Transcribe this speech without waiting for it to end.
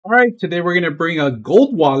All right, today we're going to bring a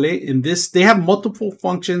gold wallet. In this, they have multiple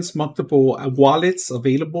functions, multiple wallets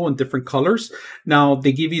available in different colors. Now,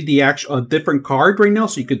 they give you the actual different card right now,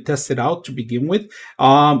 so you could test it out to begin with.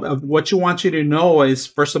 What you want you to know is,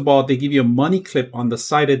 first of all, they give you a money clip on the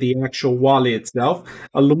side of the actual wallet itself,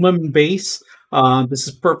 aluminum base. This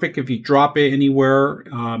is perfect if you drop it anywhere.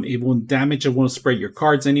 It won't damage, it won't spread your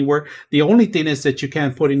cards anywhere. The only thing is that you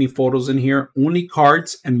can't put any photos in here, only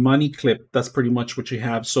cards and money clip. That's pretty much what you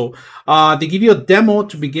have. So they give you a demo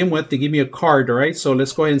to begin with. They give me a card, all right? So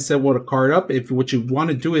let's go ahead and set what a card up. If what you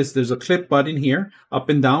want to do is there's a clip button here, up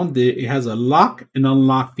and down. It has a lock and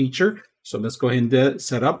unlock feature. So let's go ahead and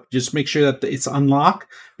set up. Just make sure that it's unlocked,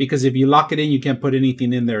 because if you lock it in, you can't put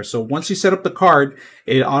anything in there. So once you set up the card,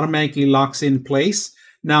 it automatically locks in place.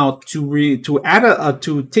 Now to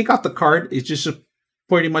take out the card, it's just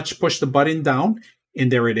pretty much push the button down,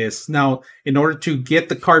 and there it is. Now, in order to get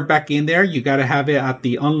the card back in there, you got to have it at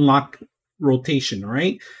the unlock rotation,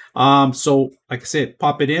 right? So like I said,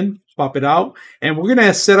 pop it in, pop it out, and we're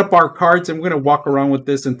gonna set up our cards, and we're gonna walk around with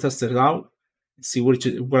this and test it out. See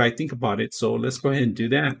what I think about it. So let's go ahead and do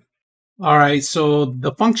that. All right, so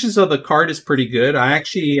the functions of the card is pretty good. I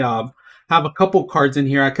actually have a couple cards in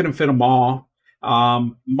here. I couldn't fit them all.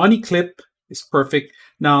 Money clip is perfect.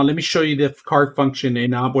 Now let me show you the card function,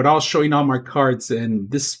 and without showing all my cards, and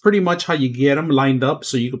this is pretty much how you get them lined up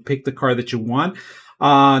so you can pick the card that you want.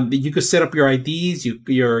 You could set up your IDs,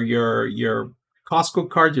 your Costco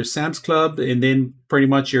card, your Sam's Club, and then pretty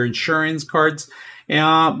much your insurance cards.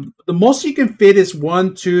 The most you can fit is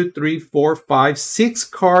 1, 2, 3, 4, 5, 6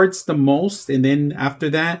 cards the most. And then after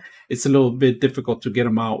that, it's a little bit difficult to get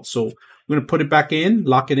them out. So I'm going to put it back in,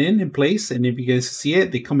 lock it in place. And if you guys see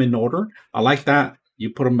it, they come in order. I like that.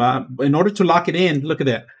 You put them out. In order to lock it in, look at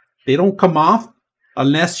that. They don't come off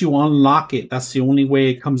unless you unlock it. That's the only way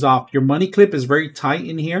it comes off. Your money clip is very tight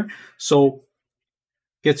in here. So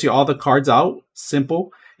gets you all the cards out.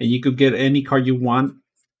 Simple. And you could get any card you want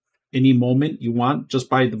any moment you want just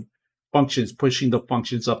by the functions, pushing the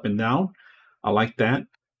functions up and down. I like that.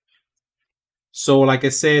 So like I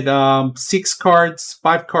said, 6 cards,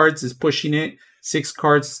 5 cards is pushing it. 6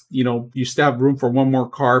 cards, you still have room for one more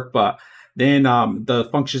card, but then the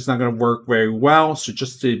function is not going to work very well. So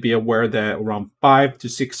just to be aware that around 5 to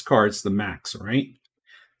 6 cards the max, right?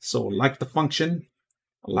 So like the function,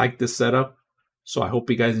 I like this setup. So I hope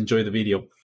you guys enjoy the video.